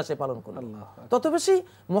সুন্নাহ সে পালন করবে, তত বেশি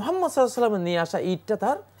মুহাম্মদ সাল্লাল্লাহু আলাইহি ওয়াসাল্লামের নিয়ে আসা ঈদটা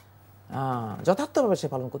তার যথার্থভাবে সে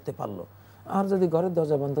পালন করতে পারলো। আর যদি ঘরের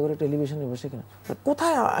দরজা বন্ধ করে টেলিভিশনে বসে কিনা,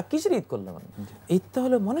 কোথায় কিসের ঈদ করলাম? ঈদ তো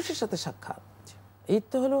হলো মানুষের সাথে সাক্ষাৎ, ঈদ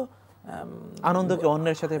তো হলো আনন্দকে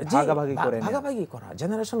অন্যের সাথে ভাগাভাগি করা,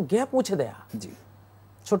 জেনারেশন গ্যাপ মুছে দেয়া,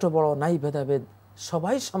 ছোট বড় নাই ভেদাভেদ,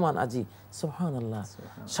 সবাই সমান আজি, সুবহানাল্লাহ,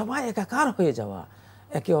 সবাই একাকার হয়ে যাওয়া,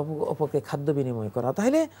 একে অপরকে খাদ্য বিনিময় করা।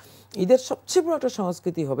 তাহলে ঈদের সবচেয়ে বড় একটা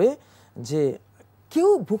সংস্কৃতি হবে যে কেউ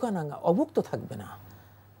ভুকা নাঙ্গা, অভুক্ত থাকবে না।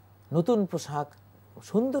 নতুন পোশাক,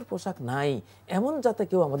 সুন্দর পোশাক নাই এমন যাতে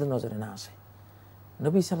কেউ আমাদের নজরে না আসে।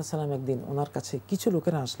 নবী সাল্লাল্লাহু আলাইহি ওয়াসাল্লাম একদিন ওনার কাছে কিছু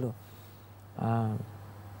লোকেরা আসলো,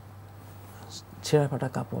 ছেঁড়া ফাটা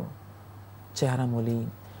কাপড়, চেহারা মলিন।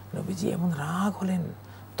 নবীজি এমন রাগ হলেন,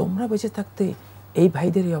 তোমরা বেঁচে থাকতে এই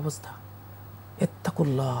ভাইদের এই অবস্থা,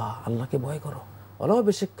 ইত্তাকুল্লাহ, আল্লাহকে ভয় করো, অলাও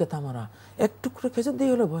বেশিককে তামারা, এক টুকরো খেজুর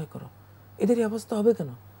দিয়ে হলে ভয় করো, এদেরই অবস্থা হবে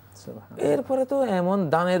কেন? এরপরে তো এমন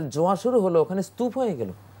দানের জোয়া শুরু হলো, ওখানে স্তূপ হয়ে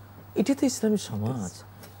গেল। এটি তো ইসলামী সমাজ,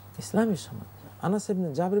 ইসলামী সমাজ। আনাস ইবনে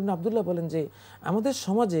জাবির ইবনে আব্দুল্লাহ বলেন যে আমাদের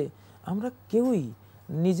সমাজে আমরা কেউই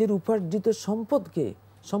নিজের উপার্জিত সম্পদকে,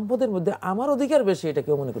 সম্পদের মধ্যে আমার অধিকার বেশি, এটা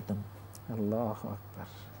কেউ মনে করতাম না। আল্লাহু আকবার,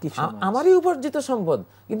 আমারই উপার্জিত সম্পদ,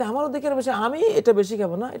 কিন্তু আমার অধিকার বেশি, আমি এটা বেশি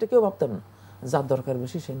খাবো না, এটা কেউ ভাবতাম না। যার দরকার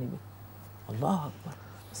বেশি সে নিবে। আল্লাহু আকবার।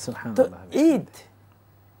 তো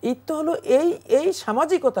ঈদ তো হলো এই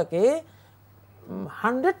সামাজিকতাকে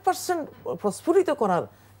 100% প্রস্ফুটিত করার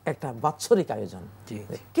একটা বাৎসরিক আয়োজন।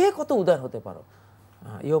 কে কত উদার হতে পারো।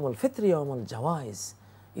 ইয়মুল ফিতর, ইয়মুল জাওয়াইজ।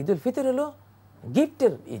 ঈদুল ফিতর হলো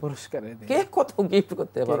গিফটের ঈদ, পুরস্কারের। কে কত গিফট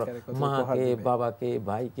করতে পারো, মাকে, বাবাকে,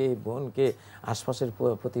 ভাইকে, বোনকে, আশপাশের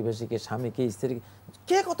প্রতিবেশীকে, স্বামীকে, স্ত্রীকে,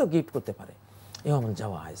 কে কত গিফট করতে পারে। ইয়মুল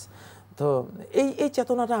জাওয়াইজ। তো এই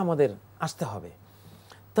চেতনাটা আমাদের আসতে হবে।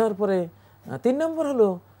 তারপরে 3 নম্বর হলো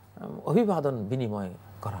অভিবাদন বিনিময়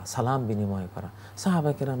করা, সালাম বিনিময় করা।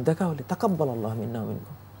 সাহাবায়ে কেরাম দেখা হলে তাকাব্বালাল্লাহু মিন্না ওয়া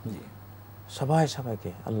মিনকুম,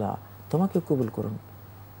 সবাইকে আল্লাহ তোমাকে কবুল করুন,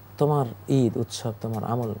 তোমার ঈদ উৎসব, তোমার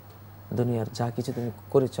আমল, দুনিয়ার যা কিছু তুমি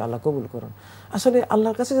করেছো আল্লাহ কবুল করুন। আসলে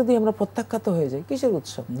আল্লাহর কাছে যদি আমরা প্রত্যাখ্যাত হয়ে যাই, কিসের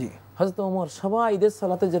উৎসব? হযরত ওমর সবাই ঈদের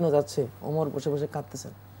সালাতের জন্য যাচ্ছে, ওমর বসে বসে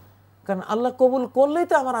কাঁদতেছেন, কারণ আল্লাহ কবুল করলেই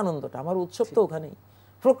তো আমার আনন্দটা, আমার উৎসব তো ওখানেই,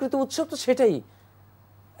 প্রকৃত উৎসব তো সেটাই।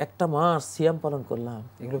 একটা মাস সিয়াম পালন করলাম,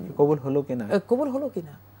 এগুলো কি কবুল হলো কিনা, কবুল হলো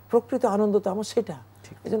কিনা, প্রকৃত আনন্দ তো আমার সেটা,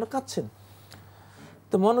 এজন্য কাঁদছেন।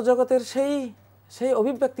 তো মনোজগতের সেই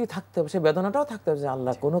অভিব্যক্তি থাকতে হবে, সেই বেদনাটাও থাকতে হবে যে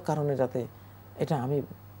আল্লাহ কোনো কারণে যাতে এটা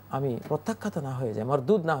আমি প্রত্যাখ্যাত না হয়ে যায়,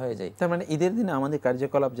 মরদুদ না হয়ে যায়। তার মানে ঈদের দিনে আমাদের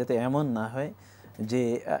কার্যকলাপ যাতে এমন না হয় যে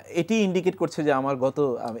এটি ইন্ডিকেট করছে যে আমার গত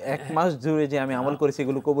 1 মাস জুড়ে যে আমি আমল করেছি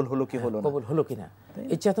এগুলো কবুল হলো কি হলো না, কবুল হলো কিনা,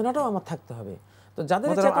 এই চেতনাটাও আমার থাকতে হবে। তো যাদের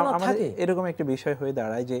চেতনা থাকে, এরকম একটা বিষয় হয়ে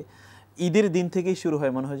দাঁড়ায় যে ঈদের দিন থেকেই শুরু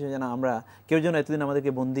হয়, মনে হয় যেন আমরা কেউ যেন এতদিন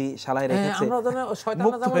আমাদেরকে বন্দি শালায় রেখেছে, আমরা যেন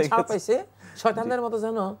শয়তানরা যেমন ছাড় পাইছে, শয়তানদের মতো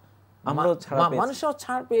যেন মানুষও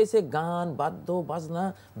ছাড় পেয়েছে। গান, বাদ্য বাজনা,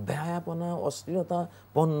 বেহায়াপনা, অশ্লীলতা,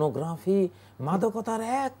 পর্নোগ্রাফি, মাদকতার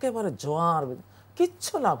একেবারে জোয়ার,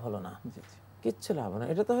 কিচ্ছু লাভ হলো না, কিচ্ছু লাভ না।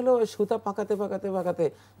 এটা তো হলো ওই সুতা পাকাতে পাকাতে পাকাতে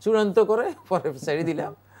চূড়ান্ত করে পরে ছেড়ে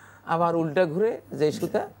দিলাম, আবার উল্টা ঘুরে যে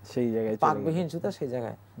সুতা, সেই জায়গায় পাকবিহীন সুতা, সেই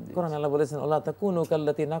জায়গায়। কোরআন আল্লাহ বলেছেন আল্লাহ তাকুনু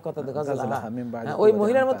কাল্লাতী নাকাতাত গাযলাহা, ওই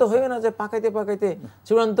মহিলার মতো হইবে না যে পাকাইতে পাকাইতে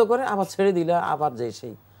চূড়ান্ত করে আবার ছেড়ে দিলা, আবার যে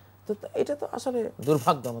সেই। তো এটা তো আসলে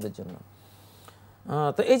দুর্ভাগ্য আমাদের জন্য।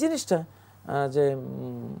 তো এই জিনিসটা যে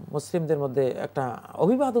মুসলিমদের মধ্যে একটা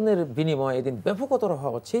অভিবাদনের বিনিময় এদিন ব্যাপকতর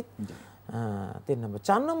হওয়া উচিত। 3 নম্বর।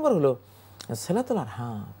 4 নম্বর হলো সিলাতুল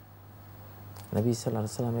আরহাম। নবী সাল্লাল্লাহু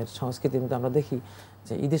আলাইহি সাল্লামের সংস্কৃতির মধ্যে আমরা দেখি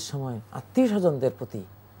যে ঈদের সময় আত্মীয় স্বজনদের প্রতি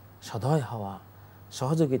সদয় হওয়া,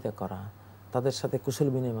 সহযোগিতা করা, তাদের সাথে কুশল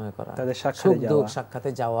বিনিময় করা, তাদের সাক্ষাতে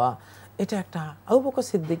যাওয়া, এটা একটা। আবু বকর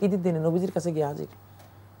সিদ্দিক ঈদের দিনে নবীজির কাছে গিয়ে হাজির।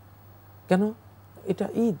 কেন? এটা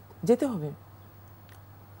ঈদ, যেতে হবে।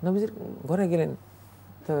 নবীজির ঘরে গেলেন,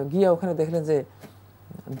 তো গিয়া ওখানে দেখলেন যে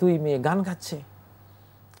 2 মেয়ে গান গাচ্ছে।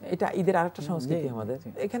 এটা ঈদের আরেকটা সংস্কৃতি আমাদের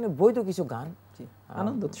এখানে, বৈধ কিছু গান,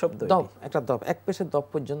 আনন্দ, শব্দ, দব, একটা দব, 1 পেশের দব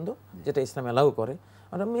পর্যন্ত, যেটা ইসলাম এলাও করে,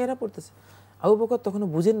 ওরা মেয়েরা পড়তেছে। আবু বকর তখনও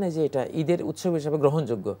বুঝেন নাই যে এটা ঈদের উৎসব হিসাবে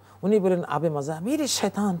গ্রহণযোগ্য। উনি বলেন আবে মাযামির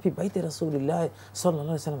শাইতান ফি বাইতি রাসূলিল্লাহ সাল্লাল্লাহু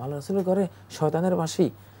আলাইহি ওয়াসাল্লাম, আল্লাহ রাসূলের ঘরে শয়তানের বাঁশি।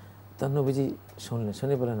 তো নবীজি শুনলেন,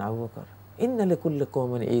 শুনে বলেন আবু বকর ইন্না লিকুল্লি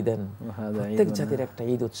কওমিন ঈদান, প্রত্যেক জাতির একটা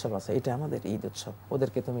ঈদ উৎসব আছে, এটা আমাদের ঈদ উৎসব,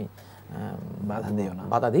 ওদেরকে তুমি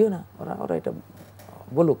বাধা দিও না, ওরা এটা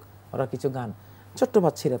বলুক, ওরা কিছু গান, ছোট্ট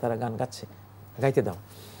বাচ্চারা তারা গান গাচ্ছে, গাইতে দাও।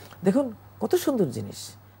 দেখুন কত সুন্দর জিনিস,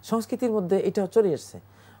 সংস্কৃতির মধ্যে এটা চলে এসছে।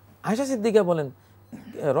 আয়েশা সিদ্দিকা বলেন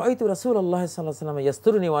রাআইতু রাসূলুল্লাহ সাল্লাল্লাহু আলাইহি ওয়াসাল্লাম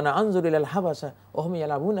ইয়াসতুরনি ওয়া আনা আনজুরু ইলাল হাবাশা ওয়া হুম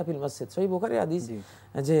ইয়ালাবুনা ফিল মসজিদ। সহিহ বুখারী হাদিস,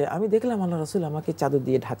 যে আমি দেখলাম আল্লাহ রাসূল আমাকে চাদর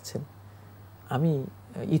দিয়ে ঢাকছেন, আমি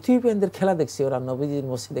ইথিওপিয়ানদের খেলা দেখছি, ওরা নবীজির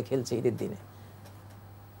মসজিদে খেলছে ঈদের দিনে,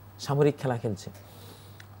 সামরিক খেলা খেলছে।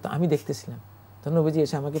 তো আমি দেখতেছিলাম, তো নবীজি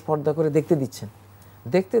এসে আমাকে পর্দা করে দেখতে দিচ্ছেন।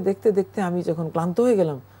 দেখতে দেখতে দেখতে আমি যখন ক্লান্ত হয়ে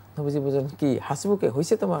গেলাম, নবীজি বলছেন কি হাসবুকে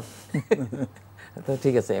হয়েছে তোমার? তো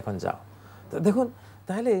ঠিক আছে এখন যাও। তো দেখুন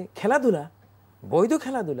তাহলে খেলাধুলা, বৈধ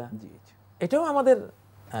খেলাধুলা, এটাও আমাদের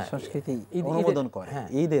সংস্কৃতি অনুমোদন করে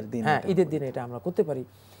ঈদের দিন। হ্যাঁ, ঈদের দিনে এটা আমরা করতে পারি।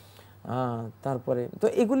 তারপরে তো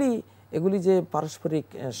এগুলি যে পারস্পরিক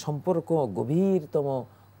সম্পর্ক গভীরতম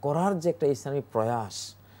করার যে একটা ইসলামী প্রয়াস,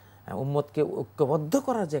 উম্মতকে ঐক্যবদ্ধ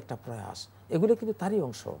করার যে একটা প্রয়াস, এগুলো কিন্তু তারই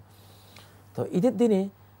অংশ। তো ঈদের দিনে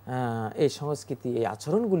এই সংস্কৃতি, এই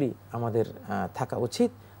আচরণগুলি আমাদের থাকা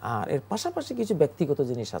উচিত। আর এর পাশাপাশি কিছু ব্যক্তিগত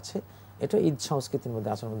জিনিস আছে, এটা ঈদ সংস্কৃতির মধ্যে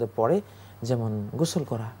আচরণের মধ্যে পড়ে, যেমন গোসল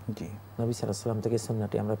করা। নবী সাল্লাল্লাহু আলাইহি ওয়াসাল্লাম থেকে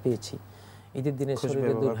সুন্নাহটি আমরা পেয়েছি। ঈদের দিনে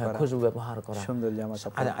শরীরে খুশবু ব্যবহার করা, সুন্দর জামা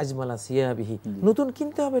কাপড়, আজমালা সিয়াবিহি, নতুন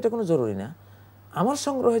কিনতে হবে এটা কোনো জরুরি না, আমার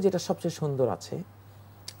সংগ্রহে যেটা সবচেয়ে সুন্দর আছে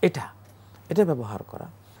এটা ব্যবহার করা।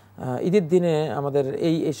 ঈদের দিনে আমাদের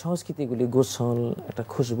এই সংস্কৃতিগুলি, গোসল, একটা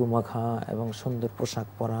খুশবু মাখা এবং সুন্দর পোশাক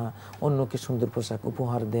পরা, অন্যকে সুন্দর পোশাক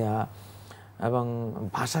উপহার দেয়া এবং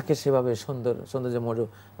ভাষাকে সেভাবে সৌন্দর্য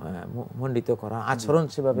মণ্ডিত করা, আচরণ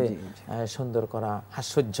সেভাবে সুন্দর করা,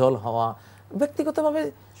 হাস্যোজ্জ্বল হওয়া, ব্যক্তিগতভাবে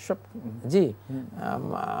সব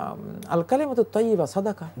আল কালিমাতু তাইয়্যিবা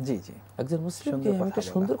সাদাকা। একজন মুসলিমকে আমি একটা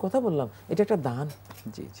সুন্দর কথা বললাম, এটা একটা দান,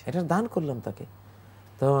 এটা দান করলাম তাকে।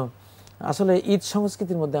 তো আসলে ঈদ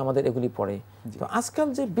সংস্কৃতির মধ্যে আমাদের এগুলি পড়ে। তো আজকাল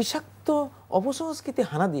যে বিষাক্ত অপসংস্কৃতি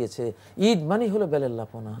হানা দিয়েছে, ঈদ মানে হলো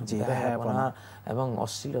বেলেল্লাপনা এবং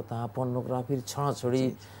অশ্লীলতা, পর্নোগ্রাফির ছড়াছড়ি,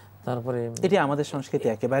 তারপরে এটি আমাদের সংস্কৃতি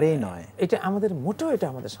একেবারেই নয়, এটা আমাদের মোটেও এটা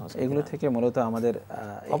আমাদের সংস্কৃতি। এগুলো থেকে মূলত আমাদের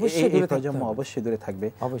প্রজন্ম অবশ্যই দূরে থাকবে।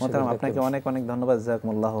 আপনাকে অনেক অনেক ধন্যবাদ,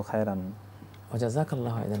 জাযাকুমুল্লাহু খায়রান।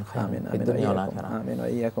 জাযাকাল্লাহু খায়রান। আমিন ওয়া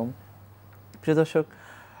ইয়াকুম। প্রিয় দর্শক,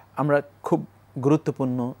 আমরা খুব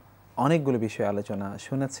গুরুত্বপূর্ণ অনেকগুলো বিষয় আলোচনা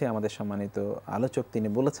শুনেছি। আমাদের সম্মানিত আলোচক তিনি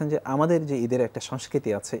বলেছেন যে আমাদের যে ঈদের একটা সংস্কৃতি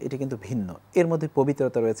আছে এটি কিন্তু ভিন্ন, এর মধ্যে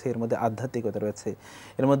পবিত্রতা রয়েছে, এর মধ্যে আধ্যাত্মিকতা রয়েছে,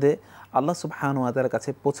 এর মধ্যে আল্লাহ সুবহানাহু ওয়া তাআলার কাছে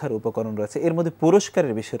পৌঁছার উপকরণ রয়েছে, এর মধ্যে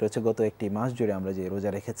পুরস্কারের বিষয় রয়েছে। গত একটি মাস জুড়ে আমরা যে রোজা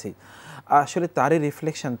রেখেছি, আসলে তারই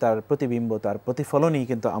রিফ্লেকশন, তার প্রতিবিম্ব, তার প্রতিফলনই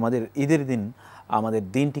কিন্তু আমাদের ঈদের দিন, আমাদের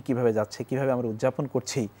দিনটি কিভাবে যাচ্ছে, কিভাবে আমরা উদযাপন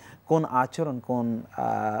করছি, কোন আচরণ, কোন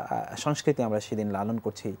সংস্কৃতি আমরা সেদিন লালন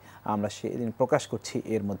করছি, আমরা সেদিন প্রকাশ করছি,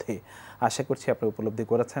 এর মধ্যে আশা করছি আপনারা উপলব্ধি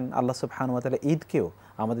করেছেন। আল্লাহ সুবহানাহু ওয়া তাআলা ঈদকেও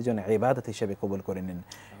আমাদের জন্য ইবাদত হিসেবে কবুল করে নিন।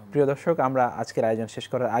 প্রিয় দর্শক, আমরা আজকের আয়োজন শেষ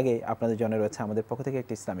করার আগে আপনাদের জন্য রয়েছে আমাদের পক্ষ থেকে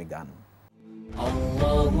একটি ইসলামিক গান।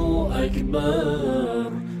 আল্লাহু আকবার।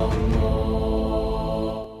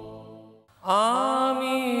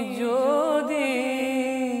 আমি যদি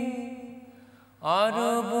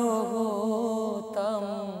আরব হতাম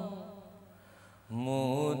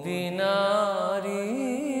মদিনারি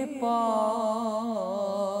পথ,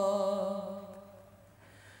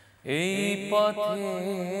 এই পথে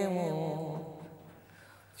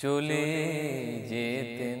চলে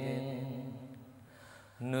যেতেন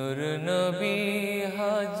নূর নবী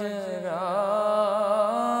হাজরা।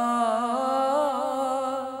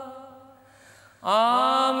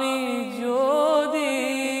 আমি যদি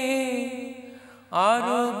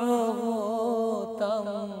আরব হতাম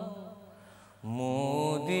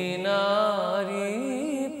মদিনারি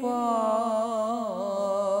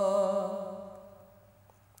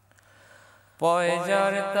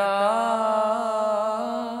পয়জার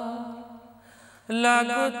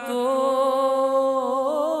লাগতো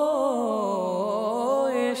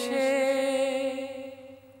এসে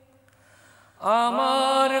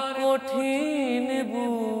আমার কঠিন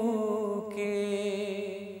বুকে,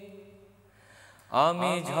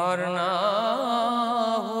 আমি ঝর্ণা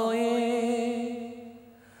হয়ে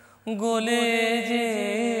গলে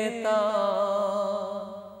যেতাম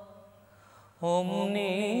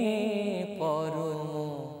অমনি পরম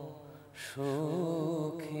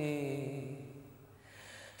সুখে।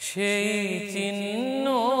 সেই চিহ্ন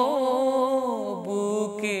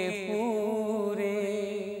বুকে পুরে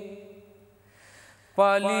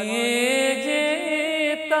পালিয়ে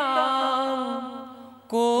যেতাম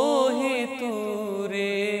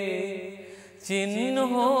কোহিতুরে, চিহ্ন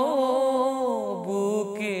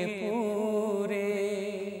বুকে পুরে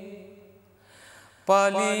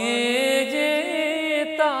পালিয়ে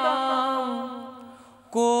যেতাম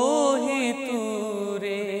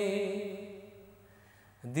কোহিতুরে।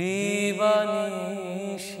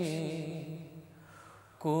 দিবানিশি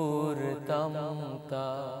করতাম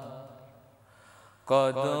তার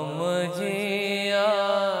কদম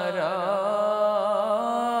জিয়ারা,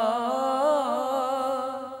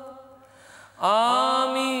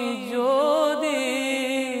 আমি যদি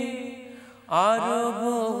আরব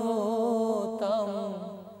হতাম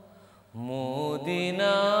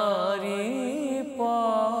মদিনারি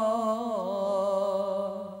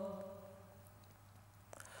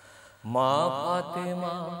মা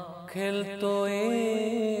ফাতেমা খেলতো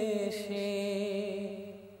এসে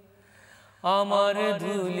আমার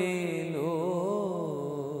ধুলিল,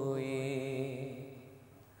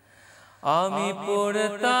 আমি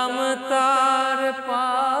পড়তাম তার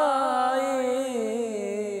পায়ে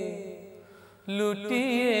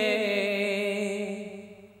লুটিয়ে,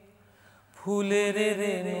 ফুলের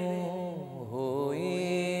রেণু হয়ে,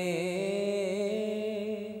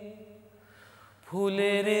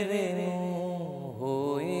 ফুলের রেণু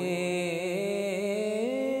হয়ে,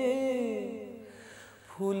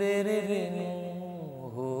 ফুলের রেণু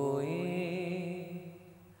হয়ে।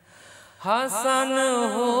 হাসান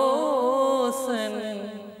হোসেন হোসেন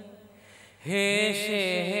হেসে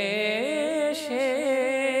হেসে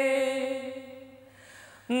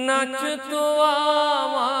নাচতো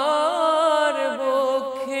আমার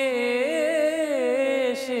বক্ষে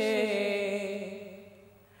এসে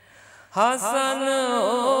হাসান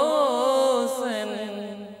হোসেন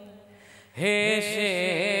হেসে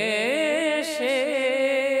হেসে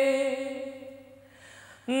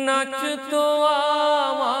নাচতো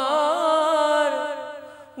আমার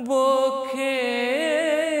বক্ষে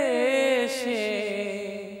এসে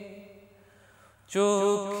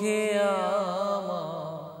চোখে আমার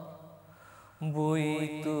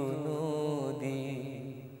বইতো নদী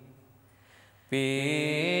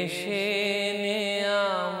পেশে নে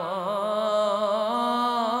আমার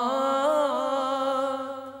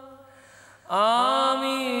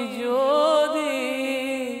আমি যদি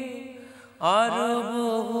আরব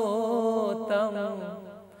হতাম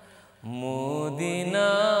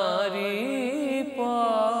মদিনারি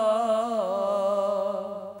পথ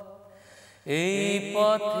এই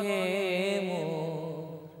পথে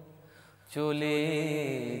চলে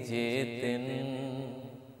যেতেন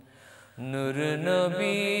নূর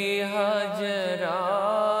নবী হাজরা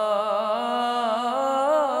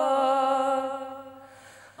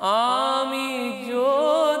আমি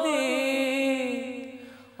যদি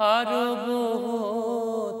আরব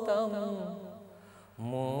হতাম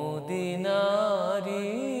মদিনারি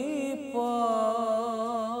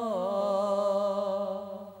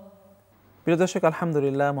প্রিয় দর্শক,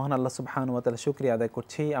 আলহামদুলিল্লাহ, মহান আল্লাহ সুবহানাহু ওয়া তাআলা শুকরিয়া আদায়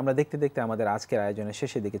করছি। আমরা দেখতে দেখতে আমাদের আজকের আয়োজনের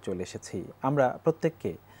শেষের দিকে চলে এসেছি। আমরা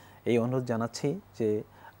প্রত্যেককে এই অনুরোধ জানাচ্ছি যে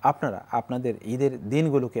আপনারা আপনাদের ঈদের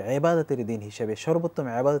দিনগুলোকে ইবাদতের দিন হিসেবে, সর্বোত্তম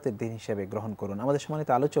ইবাদতের দিন হিসেবে গ্রহণ করুন। আমাদের সম্মানিত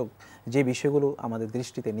আলোচক যে বিষয়গুলো আমাদের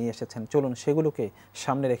দৃষ্টিতে নিয়ে এসেছেন, চলুন সেগুলোকে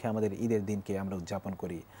সামনে রেখে আমাদের ঈদের দিনকে আমরা উদযাপন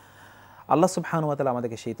করি। আল্লাহ সুবহানাহু ওয়া তাআলা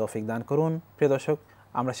আমাদেরকে সেই তৌফিক দান করুন। প্রিয় দর্শক,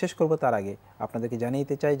 আমরা শেষ করব তার আগে আপনাদেরকে জানিয়ে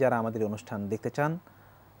দিতে চাই, যারা আমাদের অনুষ্ঠান দেখতে চান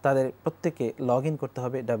তাদের প্রত্যেকে লগ ইন করতে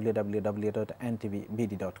হবে www.ntvbd.com।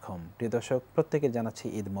 প্রিয় দর্শক, প্রত্যেকে জানাচ্ছি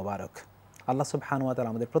ঈদ মোবারক। আল্লাহ সুবহানাহু ওয়া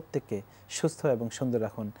তাআলা আমাদের প্রত্যেককে সুস্থ এবং সুন্দর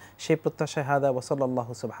রাখুন, সেই প্রত্যাশায় হাদা ওয়া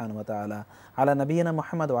সাল্লাল্লাহু সুবহানাহু ওয়া তাআলা আলা নবিয়িনা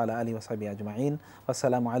মুহাম্মদ ওয়া আলা আলিহি ওয়া সাহবিহি আজমাইন।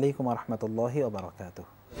 আসসালামু আলাইকুম ওয়া রাহমাতুল্লাহি ওয়া বারাকাতুহু।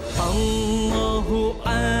 আল্লাহু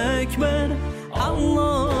আকবার,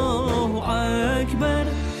 আল্লাহু আকবার,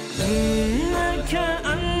 ইন্নাকা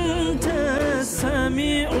আনতাস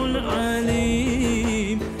সামিউল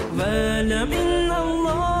আলিম, ওয়া'লাম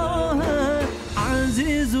ইন্নাল্লাহা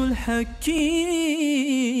আজিজুল হাকীম।